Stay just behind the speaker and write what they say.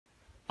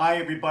Hi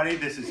everybody,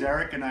 this is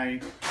Eric and I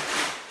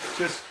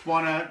just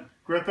want to...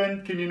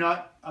 Griffin, can you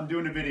not? I'm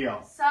doing a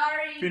video.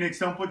 Sorry. Phoenix,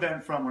 don't put that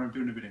in front when I'm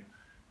doing a video.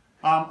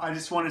 I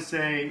just want to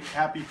say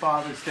Happy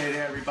Father's Day to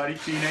everybody.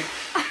 Phoenix,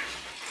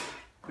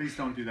 please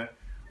don't do that.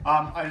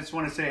 I just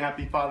want to say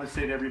Happy Father's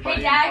Day to everybody.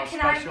 Hey Dad, and can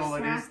how I have a special it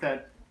snack? is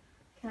that...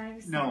 Can I have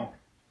a snack? No.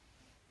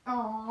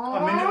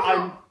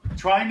 Aww. I'm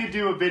trying to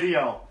do a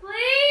video.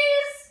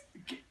 Please?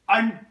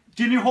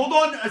 Can you hold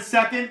on a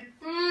second?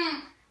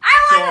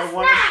 I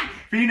want a snack!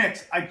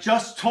 Phoenix, I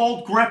just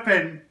told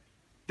Griffin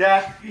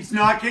that he's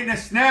not getting a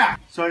snack.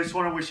 So I just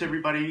want to wish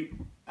everybody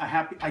a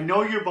happy... I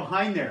know you're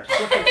behind there.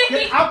 Griffin,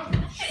 get up!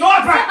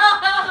 Stop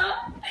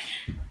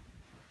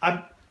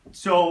it!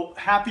 So,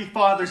 happy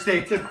Father's Day.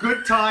 It's a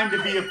good time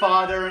to be a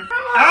father.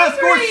 Ask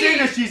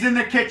Orsina, she's in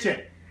the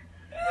kitchen.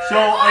 So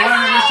I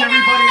want to wish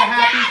everybody a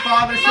happy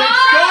Father's Day.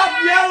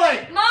 Stop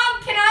yelling!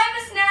 Mom, can I have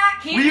a snack?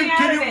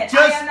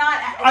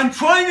 I'm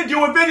trying to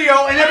do a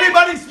video and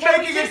everybody's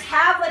making it.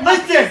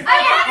 Listen,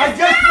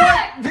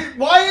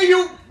 why are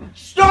you?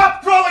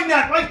 Stop throwing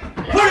that! Like,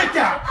 put it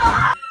down!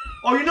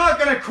 Oh, you're not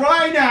gonna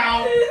cry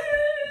now.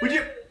 Would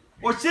you?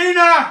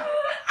 Orsina!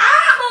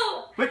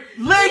 Ow! But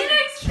Link,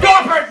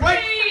 stop it! Wait,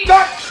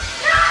 stop!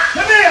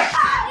 Come here!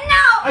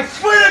 No! I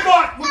swear to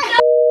God!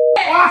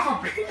 Off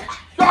of me!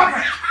 Stop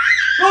it!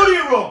 Go to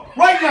your room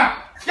right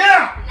now! Get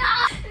out! No!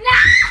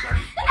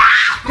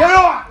 Get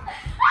off!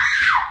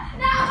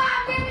 No,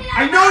 Mom, give me that! I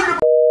know you're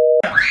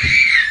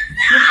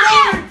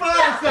ruining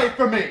Father's Day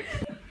for me!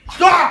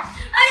 Stop!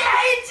 I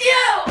hate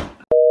you!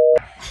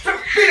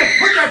 Phoenix,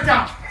 put that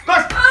down!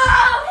 Stop. Oh!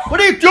 What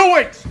are you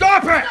doing?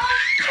 Stop it! Don't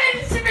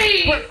pinch me!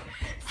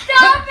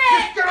 Stop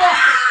it! Just get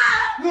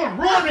off! You're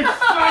ruining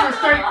Father's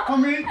Day for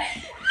me!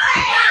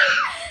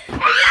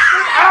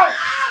 Out!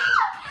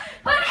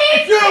 But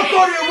he's You don't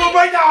go to your room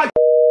right now!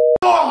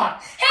 God!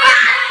 I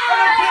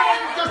don't care what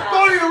you just go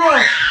to your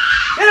room!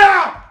 Get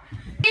out!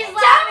 He's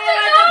locking the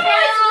door to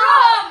his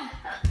room!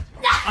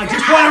 I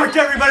just want to wish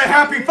everybody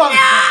happy Father's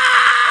Day!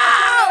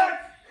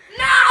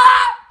 No!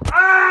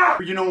 Ah!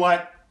 You know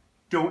what?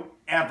 Don't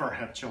ever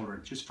have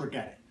children. Just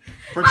forget it.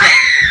 Forget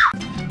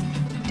it.